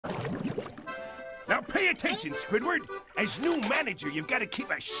Now pay attention, Squidward. As new manager, you've got to keep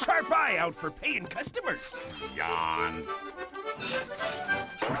a sharp eye out for paying customers. Yawn.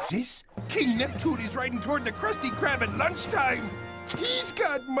 What's this? King Neptune is riding toward the Krusty Krab at lunchtime. He's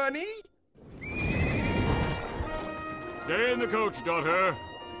got money. Stay in the coach, daughter.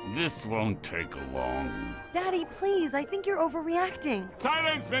 This won't take long. Daddy, please, I think you're overreacting.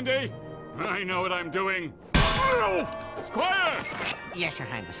 Silence, Mindy! I know what I'm doing. Oh! Squire! Yes, Your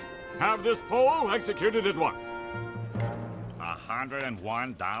Highness. Have this pole executed at once.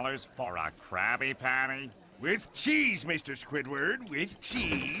 $101 for a Krabby Patty? With cheese, Mr. Squidward, with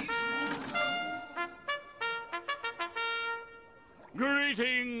cheese.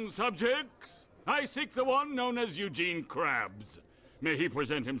 Greetings, subjects. I seek the one known as Eugene Krabs. May he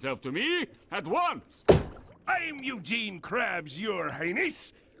present himself to me at once. I'm Eugene Krabs, Your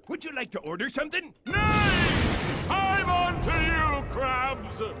Highness. Would you like to order something? Nay! I'm on to you,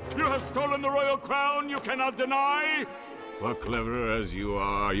 Krabs! You have stolen the royal crown you cannot deny. For clever as you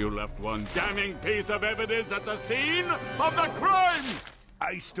are, you left one damning piece of evidence at the scene of the crime!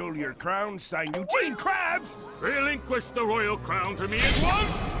 I stole your crown, signed Eugene Krabs! Relinquish the royal crown to me at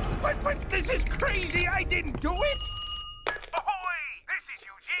once! But this is crazy! I didn't do it! Ahoy! This is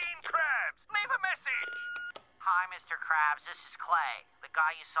Eugene Krabs. Leave a message. Hi, Mr. Krabs. This is Clay, the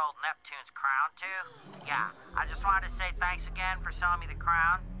guy you sold Neptune's crown to. Yeah, I just wanted to say thanks again for selling me the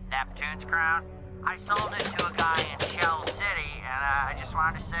crown, Neptune's crown. I sold it to a guy in Shell City, and I just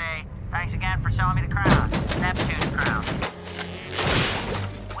wanted to say thanks again for selling me the crown, Neptune's crown.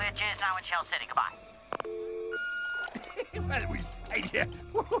 Which is now in Shell City. Goodbye. Well, it was...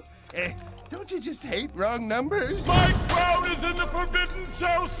 don't you just hate wrong numbers? My crown is in the forbidden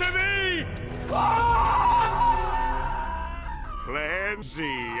Shell City! Plan Z.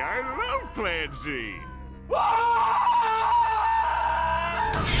 I love Plan Z.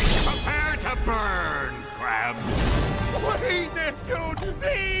 Prepare to burn, Krabs. Wait, dude,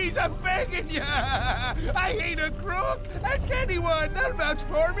 please, I'm begging you. I ain't a crook. Ask anyone. They'll vouch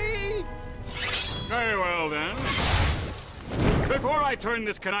for me. Very well, then. Before I turn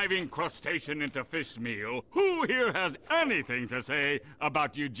this conniving crustacean into fish meal, who here has anything to say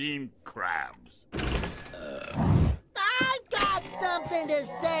about Eugene Krabs? I've got something to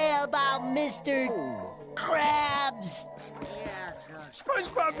say about Mr. Krabs. Yeah,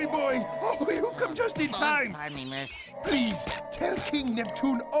 SpongeBob, me boy. Oh, you've come just in time. Pardon me, miss. Please, tell King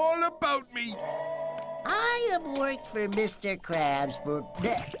Neptune all about me. I have worked for Mr. Krabs for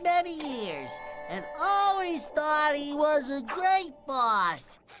many years and always thought he was a great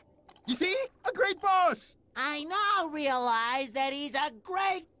boss. You see? A great boss. I now realize that he's a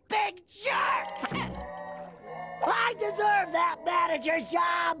great big jerk. I deserve that manager's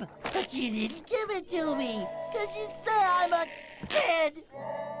job, but you didn't give it to me because you say I'm a kid.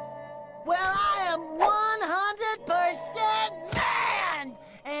 Well, I am 100% man,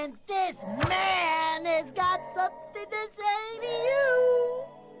 and this man has got something to say to you.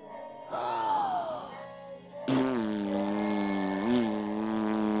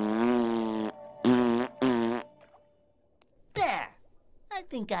 There. I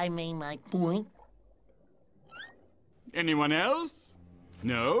think I made my point. Anyone else?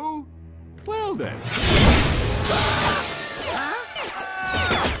 No? Well, then.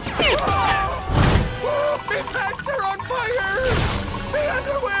 The pants are on fire! The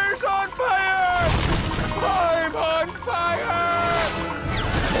underwear's on fire! I'm on fire!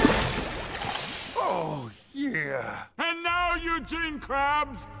 Oh, yeah. And now, Eugene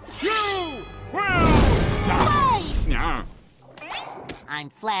Krabs, you will die! No. I'm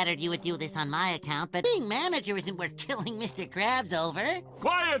flattered you would do this on my account, but being manager isn't worth killing Mr. Krabs over.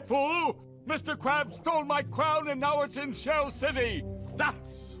 Quiet, fool! Mr. Krabs stole my crown and now it's in Shell City!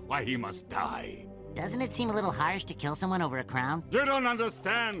 That's why he must die. Doesn't it seem a little harsh to kill someone over a crown? You don't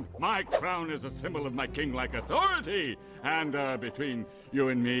understand. My crown is a symbol of my king-like authority. And, between you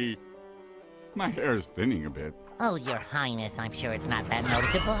and me, my hair is thinning a bit. Oh, Your Highness, I'm sure it's not that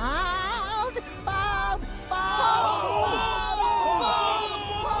noticeable. Bald! Bald!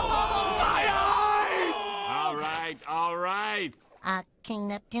 All right. King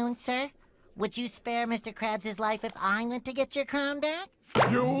Neptune, sir? Would you spare Mr. Krabs' life if I went to get your crown back?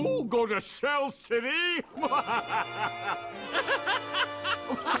 You go to Shell City?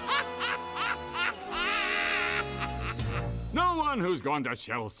 No one who's gone to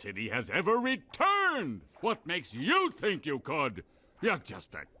Shell City has ever returned. What makes you think you could? You're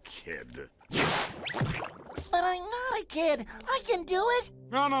just a kid. But I'm not a kid. I can do it.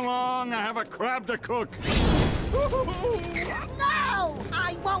 Run along, I have a crab to cook. No!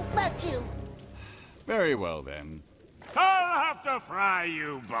 I won't let you. Very well, then. I'll have to fry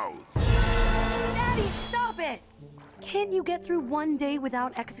you both. Daddy, stop it! Can't you get through one day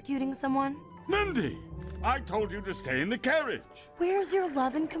without executing someone? Mindy, I told you to stay in the carriage. Where's your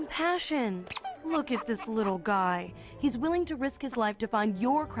love and compassion? Look at this little guy. He's willing to risk his life to find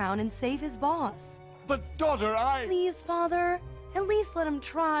your crown and save his boss. But, daughter, Please, Father, at least let him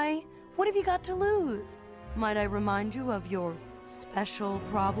try. What have you got to lose? Might I remind you of your special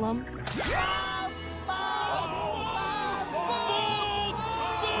problem?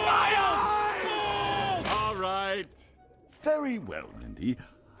 All right. Very well, Mindy.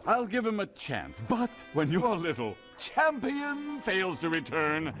 I'll give him a chance, but when your little champion fails to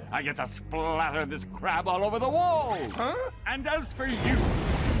return, I get to splatter this crab all over the walls. Huh? And as for you,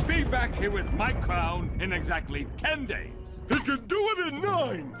 be back here with my crown in exactly 10 days. He can do it in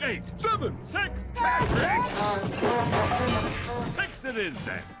 9, 8, 7, 6, 6 it is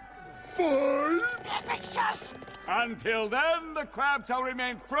then. 5. Patrick, shush! Until then, the crab shall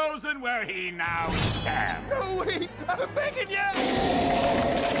remain frozen where he now stands. No, wait! I'm begging you!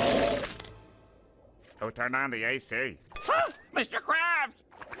 Who turned on the AC? Mr. Krabs!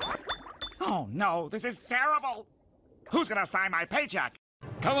 Oh no, this is terrible! Who's gonna sign my paycheck?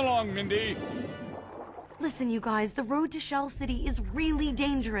 Come along, Mindy. Listen, you guys, the road to Shell City is really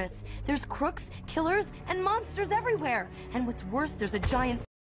dangerous. There's crooks, killers, and monsters everywhere. And what's worse, there's a giant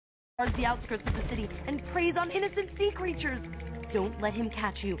guards the outskirts of the city and preys on innocent sea creatures. Don't let him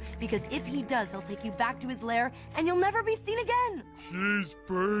catch you, because if he does, he'll take you back to his lair, and you'll never be seen again. She's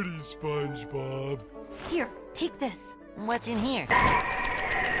pretty, SpongeBob. Here, take this. What's in here?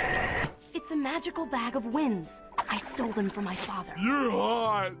 It's a magical bag of winds. I stole them from my father. You're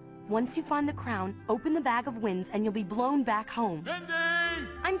hot. Once you find the crown, open the bag of winds, and you'll be blown back home. Mindy!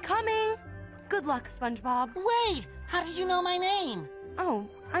 I'm coming! Good luck, SpongeBob. Wait! How did you know my name? Oh,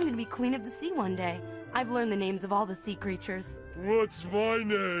 I'm gonna be queen of the sea one day. I've learned the names of all the sea creatures. What's my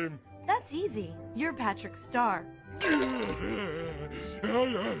name? That's easy. You're Patrick Star.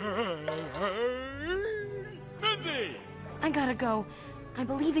 Mindy! I gotta go. I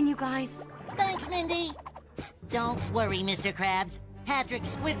believe in you guys. Thanks, Mindy. Don't worry, Mr. Krabs. Patrick,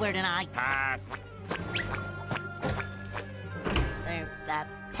 Squidward, and I... Pass.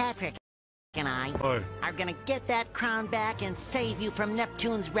 Patrick and I Hi. are gonna get that crown back and save you from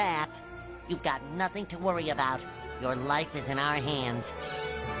Neptune's wrath. You've got nothing to worry about. Your life is in our hands.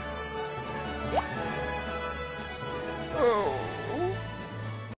 Oh.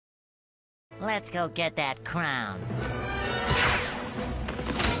 Let's go get that crown.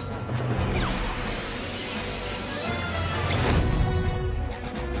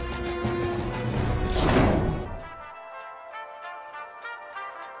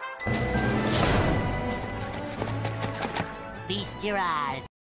 Feast your eyes.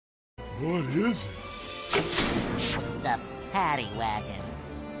 What is it? The Paddy Wagon.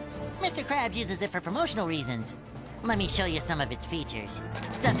 Mr. Krabs uses it for promotional reasons. Let me show you some of its features.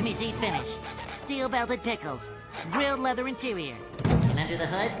 Sesame seed finish, steel-belted pickles, grilled leather interior, and under the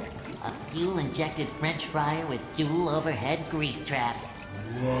hood, a fuel-injected French fryer with dual overhead grease traps.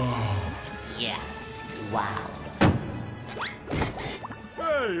 Wow. Yeah, wow.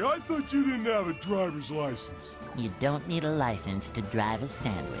 Hey, I thought you didn't have a driver's license. You don't need a license to drive a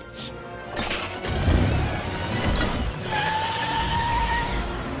sandwich.